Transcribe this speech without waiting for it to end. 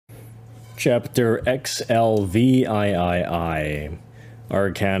Chapter XLVIII,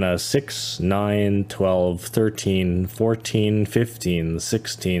 Arcana 6, 9, 12, 13, 14, 15,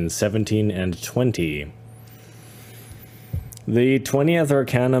 16, 17, and 20. The 20th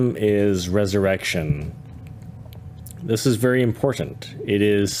Arcanum is Resurrection. This is very important. It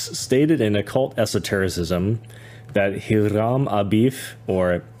is stated in occult esotericism that Hiram Abif,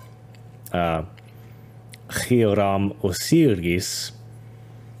 or Hiram Osiris,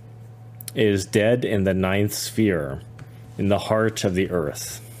 is dead in the 9th sphere, in the heart of the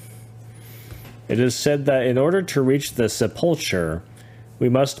earth. It is said that in order to reach the sepulchre, we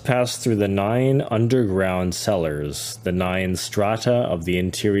must pass through the 9 underground cellars, the 9 strata of the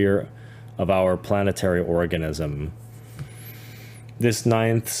interior of our planetary organism. This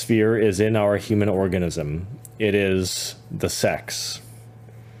 9th sphere is in our human organism. It is the sex.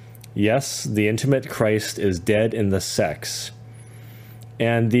 Yes, the intimate Christ is dead in the sex,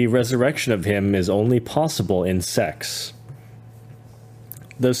 and the resurrection of him is only possible in sex.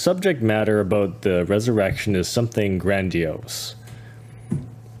 The subject matter about the resurrection is something grandiose.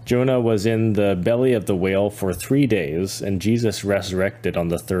 Jonah was in the belly of the whale for 3 days, and Jesus resurrected on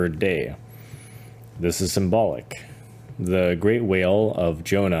the 3rd day. This is symbolic. The great whale of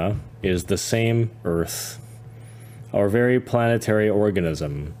Jonah is the same Earth, our very planetary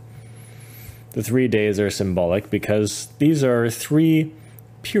organism. The 3 days are symbolic because these are 3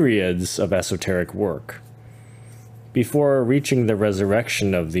 periods of esoteric work before reaching the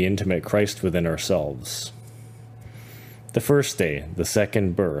resurrection of the intimate Christ within ourselves. The first day, the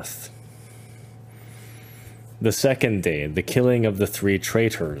second birth. The second day, the killing of the 3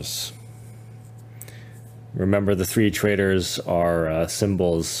 traitors. Remember, the 3 traitors are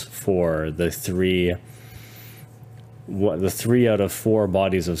symbols for the 3 out of 4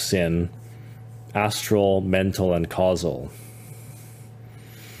 bodies of sin: astral, mental, and causal.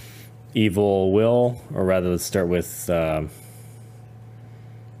 Evil will, or rather, let's start with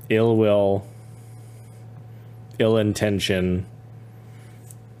ill will, ill intention.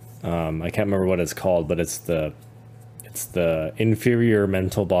 I can't remember what it's called, but it's the inferior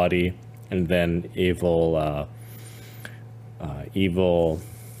mental body, and then evil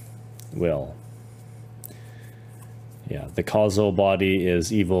will. Yeah, the causal body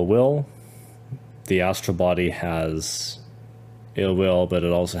is evil will. The astral body has ill will, but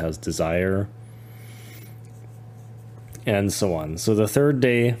it also has desire, and so on. So the 3rd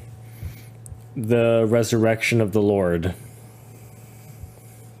day, the resurrection of the Lord.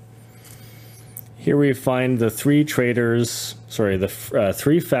 Here we find the 3 traitors, the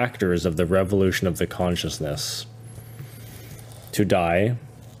 3 factors of the revolution of the consciousness: to die,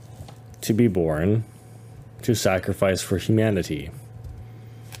 to be born, to sacrifice for humanity.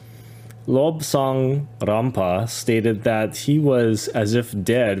 Lobsang Rampa stated that he was as if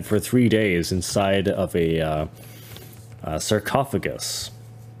dead for 3 days inside of a sarcophagus.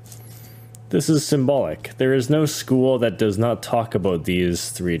 This is symbolic. There is no school that does not talk about these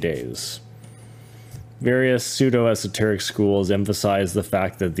 3 days. Various pseudo-esoteric schools emphasize the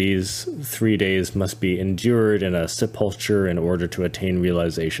fact that these 3 days must be endured in a sepulchre in order to attain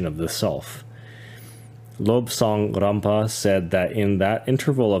realization of the self. Lobsang Rampa said that in that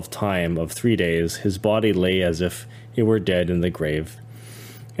interval of time of 3 days, his body lay as if it were dead in the grave,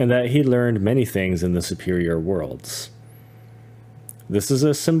 and that he learned many things in the superior worlds. This is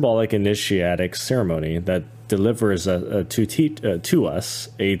a symbolic initiatic ceremony that delivers to us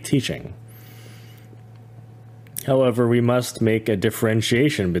a teaching. However, we must make a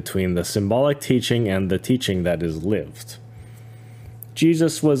differentiation between the symbolic teaching and the teaching that is lived.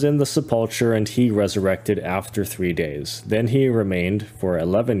 Jesus was in the sepulchre and he resurrected after 3 days. Then he remained for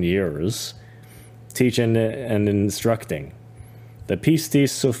 11 years, teaching and instructing. The Pistis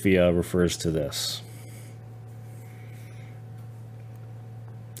Sophia refers to this.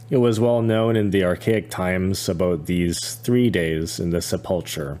 It was well known in the archaic times about these 3 days in the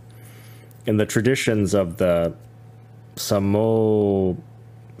sepulchre. In the traditions of the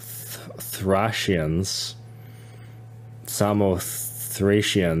Samothracians,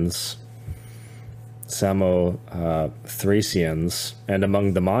 and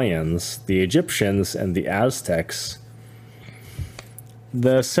among the Mayans, the Egyptians, and the Aztecs,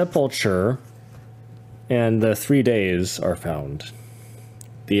 the sepulchre and the 3 days are found.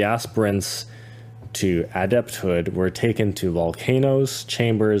 The aspirants to adepthood were taken to volcanoes,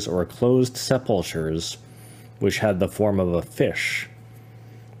 chambers, or closed sepulchres, which had the form of a fish.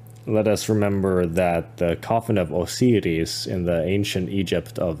 Let us remember that the coffin of Osiris in the ancient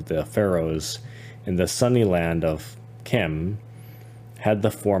Egypt of the pharaohs in the sunny land of Kem had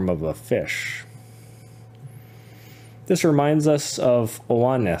the form of a fish. This reminds us of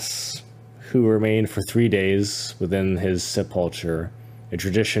Oannes, who remained for 3 days within his sepulchre, a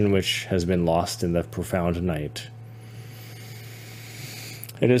tradition which has been lost in the profound night.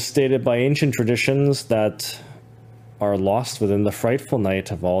 It is stated by ancient traditions that are lost within the frightful night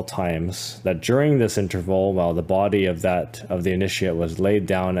of all times, that during this interval, while the body of the initiate was laid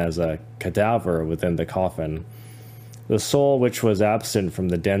down as a cadaver within the coffin, the soul which was absent from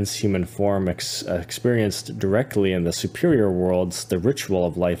the dense human form experienced directly in the superior worlds the ritual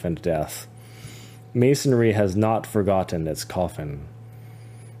of life and death. Masonry has not forgotten its coffin.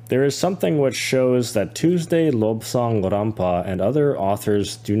 There is something which shows that Tuesday, Lobsang Rampa, and other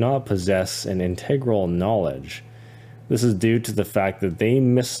authors do not possess an integral knowledge. This is due to the fact that they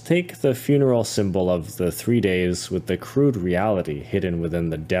mistake the funeral symbol of the 3 days with the crude reality hidden within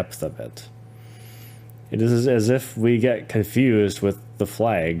the depth of it. It is as if we get confused with the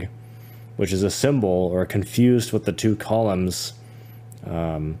flag, which is a symbol, or confused with the two columns,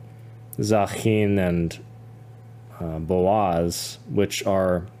 Zachin and Boaz, which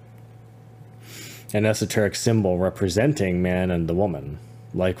are an esoteric symbol representing man and the woman.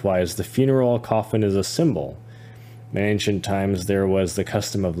 Likewise, the funeral coffin is a symbol. In ancient times, there was the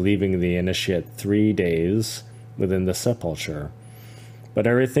custom of leaving the initiate 3 days within the sepulchre. But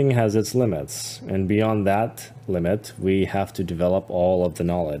everything has its limits, and beyond that limit, we have to develop all of the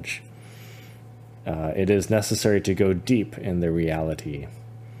knowledge. It is necessary to go deep in the reality.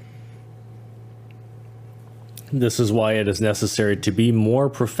 This is why it is necessary to be more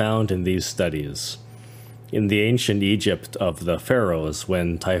profound in these studies. In the ancient Egypt of the pharaohs,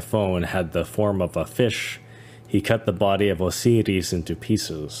 when Typhon had the form of a fish, he cut the body of Osiris into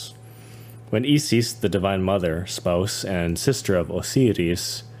pieces. When Isis, the divine mother, spouse, and sister of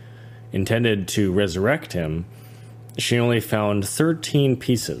Osiris, intended to resurrect him, she only found 13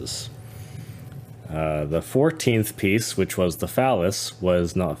 pieces. The 14th piece, which was the phallus,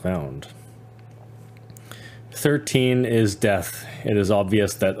 was not found. 13 is death. It is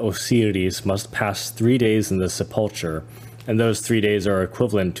obvious that Osiris must pass 3 days in the sepulchre, and those 3 days are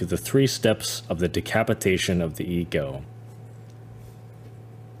equivalent to the 3 steps of the decapitation of the ego.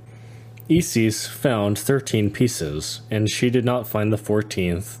 Isis found 13 pieces, and she did not find the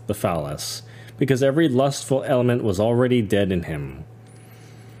 14th, the phallus, because every lustful element was already dead in him.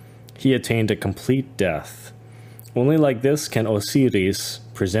 He attained a complete death. Only like this can Osiris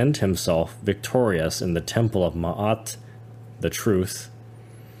present himself victorious in the temple of Ma'at, the truth.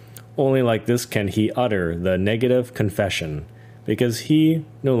 Only like this can he utter the negative confession, because he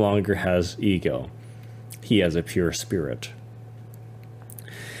no longer has ego. He has a pure spirit.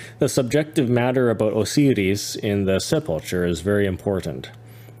 The subjective matter about Osiris in the sepulchre is very important.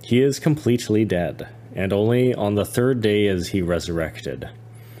 He is completely dead, and only on the 3rd day is he resurrected.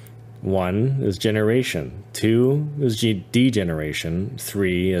 1 is generation, 2 is degeneration,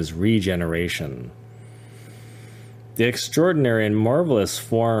 3 is regeneration. The extraordinary and marvelous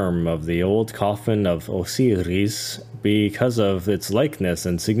form of the old coffin of Osiris, because of its likeness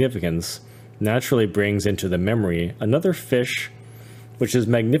and significance, naturally brings into the memory another fish, which is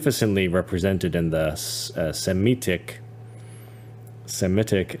magnificently represented in the Semitic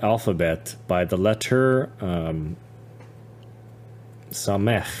alphabet by the letter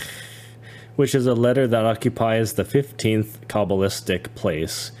Samech, which is a letter that occupies the 15th Kabbalistic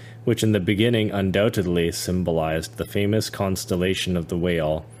place, which in the beginning undoubtedly symbolized the famous constellation of the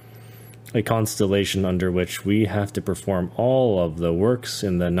whale, a constellation under which we have to perform all of the works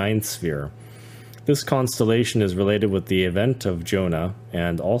in the 9th sphere. This constellation is related with the event of Jonah,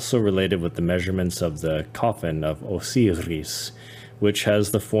 and also related with the measurements of the coffin of Osiris, which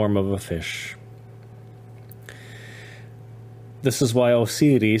has the form of a fish. This is why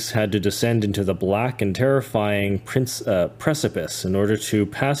Osiris had to descend into the black and terrifying precipice in order to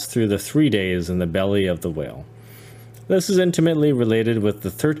pass through the 3 days in the belly of the whale. This is intimately related with the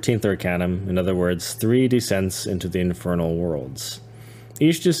 13th Arcanum, in other words, 3 descents into the infernal worlds.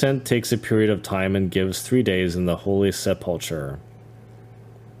 Each descent takes a period of time and gives 3 days in the holy sepulchre.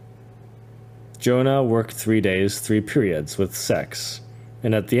 Jonah worked 3 days, 3 periods, with sex.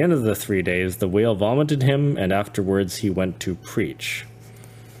 And at the end of the 3 days, the whale vomited him, and afterwards he went to preach.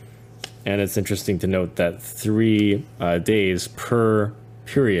 And it's interesting to note that 3 days per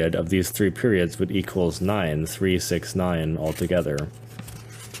period of these 3 periods would equals 9, 3, 6, 9 altogether.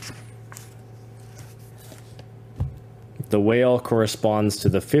 The whale corresponds to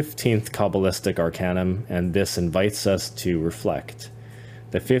the 15th Kabbalistic Arcanum, and this invites us to reflect.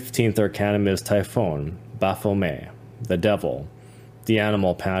 The 15th Arcanum is Typhon, Baphomet, the devil, the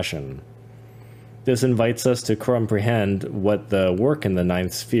animal passion. This invites us to comprehend what the work in the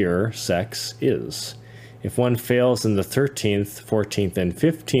 9th sphere, sex, is. If one fails in the 13th, 14th, and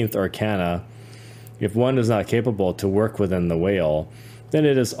 15th arcana, if one is not capable to work within the whale, then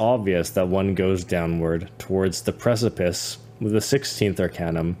it is obvious that one goes downward towards the precipice with the 16th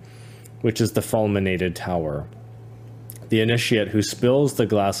arcanum, which is the fulminated tower. The initiate who spills the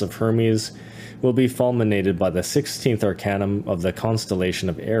glass of Hermes will be fulminated by the 16th arcanum of the constellation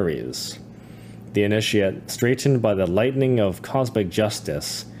of Aries. The initiate, straightened by the lightning of cosmic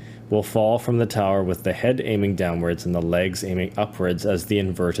justice, will fall from the tower with the head aiming downwards and the legs aiming upwards as the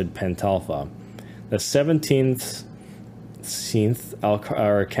inverted pentalpha. The 17th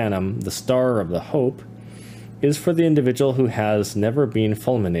arcanum, the Star of the Hope, is for the individual who has never been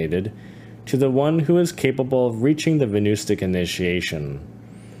fulminated, to the one who is capable of reaching the Venustic initiation.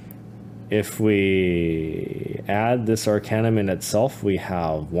 If we add this arcanum in itself, we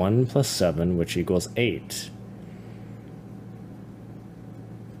have 1 plus 7, which equals 8.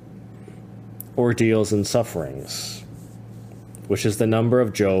 Ordeals and sufferings, which is the number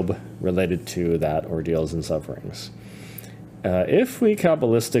of Job related to that ordeals and sufferings. If we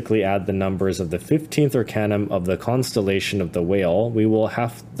Kabbalistically add the numbers of the 15th arcanum of the constellation of the whale, we will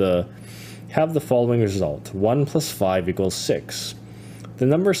have the following result. 1 plus 5 equals 6. The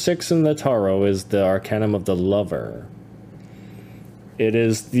number 6 in the tarot is the arcanum of the lover. It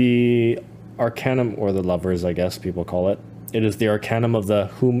is the arcanum, or the lovers, I guess people call it. It is the arcanum of the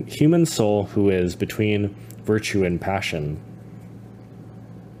human soul who is between virtue and passion.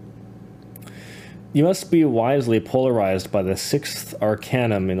 You must be wisely polarized by the 6th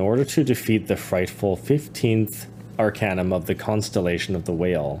arcanum in order to defeat the frightful 15th arcanum of the constellation of the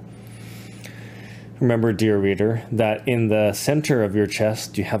whale. Remember, dear reader, that in the center of your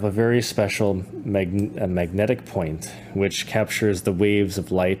chest you have a very special magnetic point, which captures the waves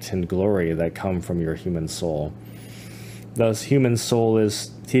of light and glory that come from your human soul. Thus, human soul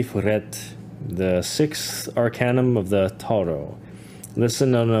is Tiferet, the 6th arcanum of the Taureau.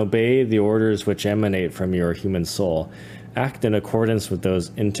 Listen and obey the orders which emanate from your human soul. Act in accordance with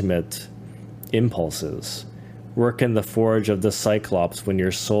those intimate impulses. Work in the forge of the Cyclops when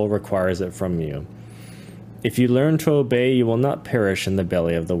your soul requires it from you. If you learn to obey, you will not perish in the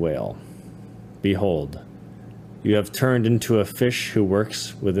belly of the whale. Behold, you have turned into a fish who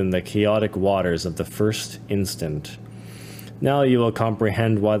works within the chaotic waters of the first instant. Now you will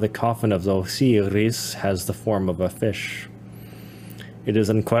comprehend why the coffin of Osiris has the form of a fish. It is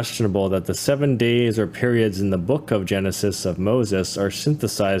unquestionable that the 7 days or periods in the book of Genesis of Moses are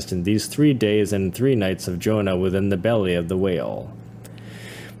synthesized in these 3 days and 3 nights of Jonah within the belly of the whale.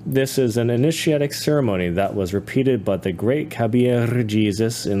 This is an initiatic ceremony that was repeated by the great Kabir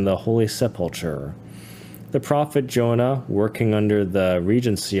Jesus in the Holy Sepulchre. The prophet Jonah, working under the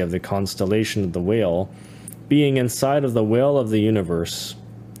regency of the constellation of the whale, being inside of the well of the universe,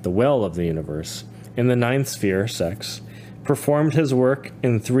 in the 9th sphere, sex, performed his work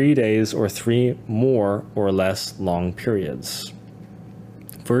in 3 days or 3 more or less long periods.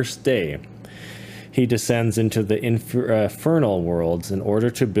 First day, he descends into the infernal worlds in order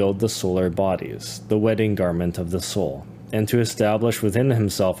to build the solar bodies, the wedding garment of the soul, and to establish within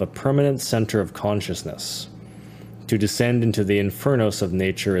himself a permanent center of consciousness. To descend into the infernos of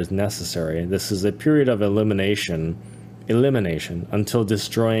nature is necessary. This is a period of elimination until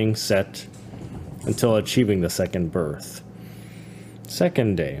destroying Set, until achieving the second birth.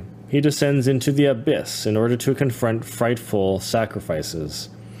 Second day, he descends into the abyss in order to confront frightful sacrifices.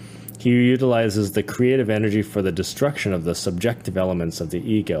 He utilizes the creative energy for the destruction of the subjective elements of the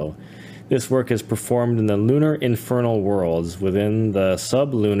ego. This work is performed in the lunar infernal worlds within the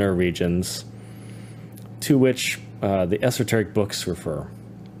sublunar regions to which the esoteric books refer.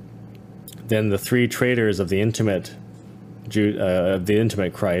 Then the 3 traitors of the intimate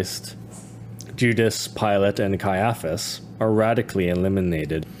Christ, Judas, Pilate, and Caiaphas, are radically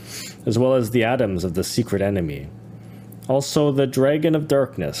eliminated, as well as the atoms of the secret enemy. Also, the dragon of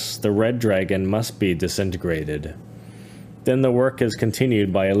darkness, the red dragon, must be disintegrated. Then the work is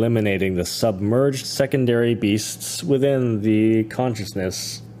continued by eliminating the submerged secondary beasts within the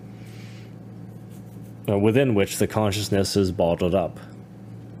consciousness, within which the consciousness is bottled up.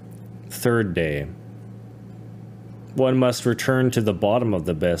 Third day, one must return to the bottom of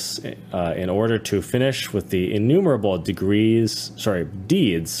the abyss in order to finish with the innumerable deeds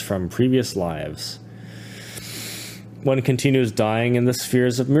from previous lives. One continues dying in the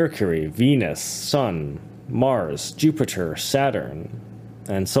spheres of Mercury, Venus, Sun, Mars, Jupiter, Saturn,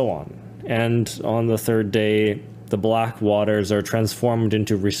 and so on. And on the third day, the black waters are transformed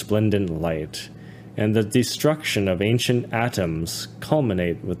into resplendent light, and the destruction of ancient atoms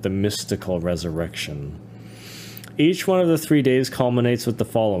culminate with the mystical resurrection. Each one of the 3 days culminates with the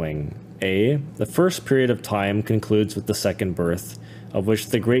following: A. The first period of time concludes with the second birth, of which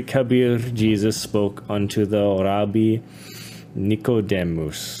the great Kabir Jesus spoke unto the Rabbi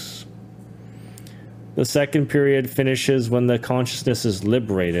Nicodemus. The second period finishes when the consciousness is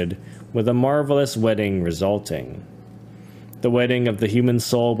liberated, with a marvelous wedding resulting. The wedding of the human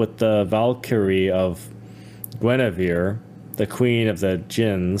soul with the Valkyrie of Guinevere, the queen of the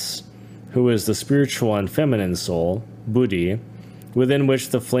jinns, who is the spiritual and feminine soul, Buddhi, within which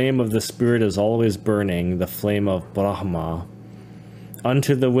the flame of the spirit is always burning, the flame of Brahma.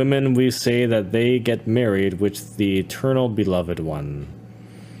 Unto the women we say that they get married with the eternal beloved one.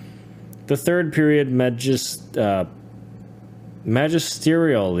 The third period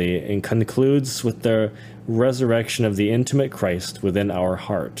magisterially and concludes with the resurrection of the intimate Christ within our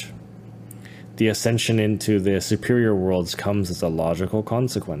heart. The ascension into the superior worlds comes as a logical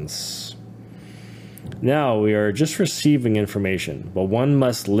consequence. Now we are just receiving information, but one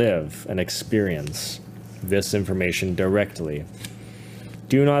must live and experience this information directly.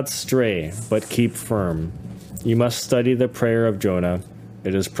 Do not stray, but keep firm. You must study the prayer of Jonah.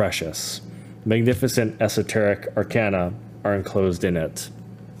 It is precious. Magnificent esoteric arcana are enclosed in it.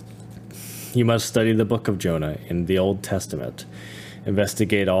 You must study the book of Jonah in the Old Testament.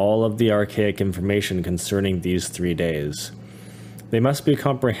 Investigate all of the archaic information concerning these 3 days. They must be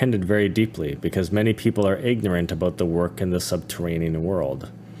comprehended very deeply, because many people are ignorant about the work in the subterranean world.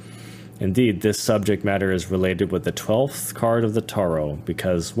 Indeed, this subject matter is related with the 12th card of the tarot,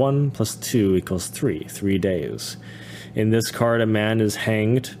 because 1 + 2 = 3, 3 days. In this card, a man is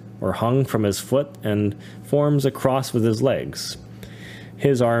hanged or hung from his foot and forms a cross with his legs.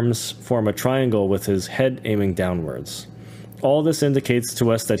 His arms form a triangle with his head aiming downwards. All this indicates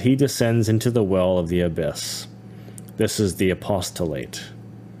to us that he descends into the well of the abyss. This is the apostolate.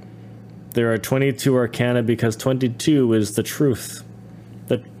 There are 22 arcana because 22 is the truth.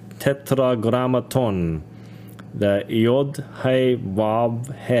 The tetragrammaton, the Yod He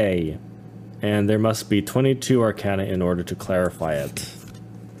Vav He, and there must be 22 arcana in order to clarify it.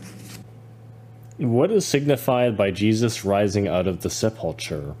 What is signified by Jesus rising out of the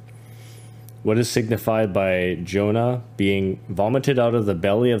sepulchre? What is signified by Jonah being vomited out of the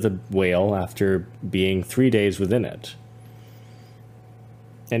belly of the whale after being 3 days within it?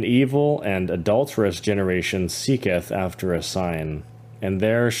 An evil and adulterous generation seeketh after a sign, and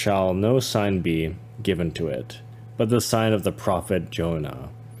there shall no sign be given to it, but the sign of the prophet Jonah.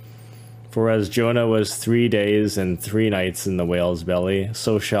 For as Jonah was 3 days and 3 nights in the whale's belly,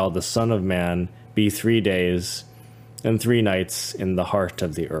 so shall the Son of Man be 3 days and 3 nights in the heart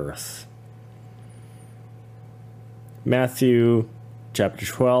of the earth. Matthew chapter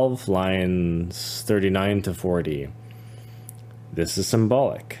 12, lines 39 to 40. This is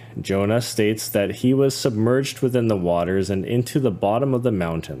symbolic. Jonah states that he was submerged within the waters and into the bottom of the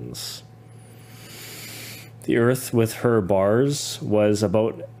mountains. The earth with her bars was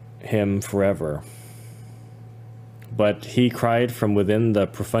about him forever. But he cried from within the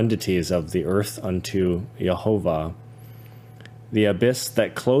profundities of the earth unto Jehovah. The abyss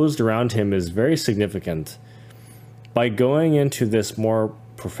that closed around him is very significant. By going into this more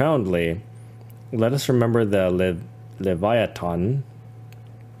profoundly, let us remember the Leviathan,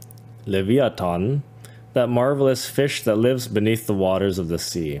 that marvelous fish that lives beneath the waters of the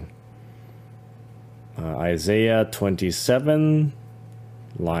sea. Isaiah 27,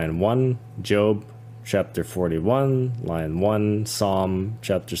 line 1, Job chapter 41, line 1, Psalm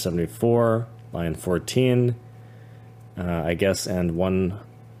chapter 74, line 14, and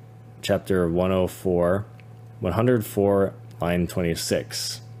chapter 104, line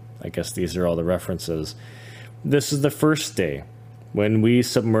 26. I guess these are all the references. This is the first day when we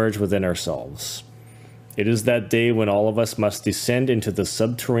submerge within ourselves. It is that day when all of us must descend into the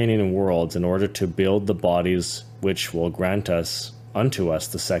subterranean worlds in order to build the bodies which will grant unto us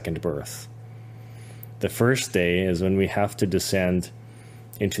the second birth. The first day is when we have to descend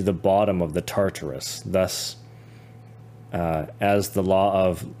into the bottom of the Tartarus, thus as the law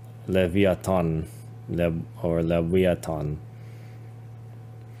of Leviathan.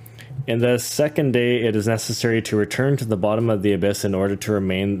 In the second day, it is necessary to return to the bottom of the abyss in order to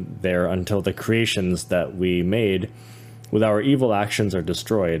remain there until the creations that we made with our evil actions are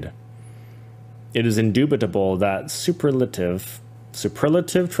destroyed. It is indubitable that superlative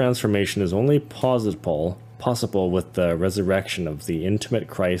transformation is only possible with the resurrection of the intimate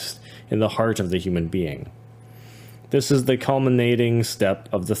Christ in the heart of the human being. This is the culminating step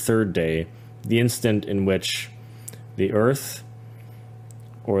of the third day, the instant in which the earth,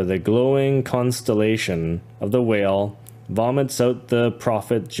 or the glowing constellation of the whale, vomits out the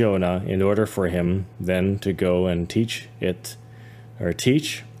prophet Jonah in order for him then to go and teach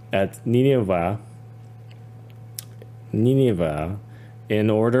at Nineveh in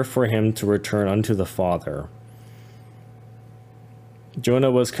order for him to return unto the Father.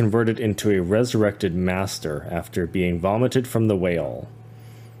 Jonah was converted into a resurrected master after being vomited from the whale.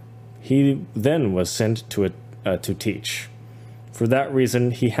 He then was sent to teach. For that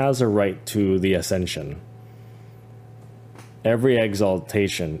reason, he has a right to the ascension. Every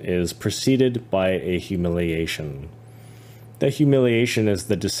exaltation is preceded by a humiliation. The humiliation is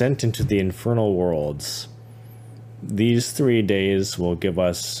the descent into the infernal worlds. These 3 days will give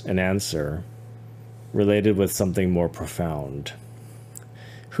us an answer related with something more profound.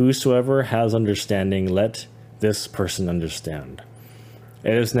 Whosoever has understanding, let this person understand.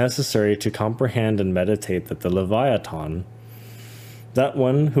 It is necessary to comprehend and meditate that the Leviathan, that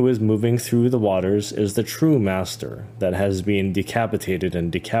one who is moving through the waters, is the true master that has been decapitated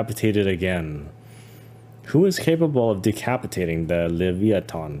and decapitated again. Who is capable of decapitating the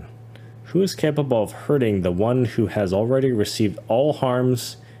Leviathan? Who is capable of hurting the one who has already received all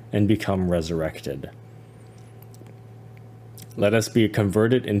harms and become resurrected? Let us be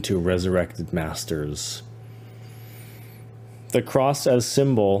converted into resurrected masters. The cross as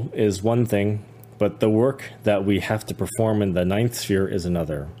symbol is one thing, but the work that we have to perform in the 9th sphere is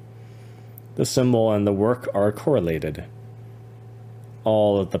another. The symbol and the work are correlated.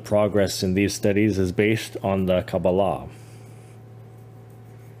 All of the progress in these studies is based on the Kabbalah.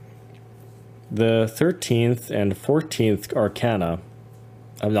 The 13th and 14th Arcana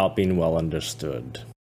have not been well understood.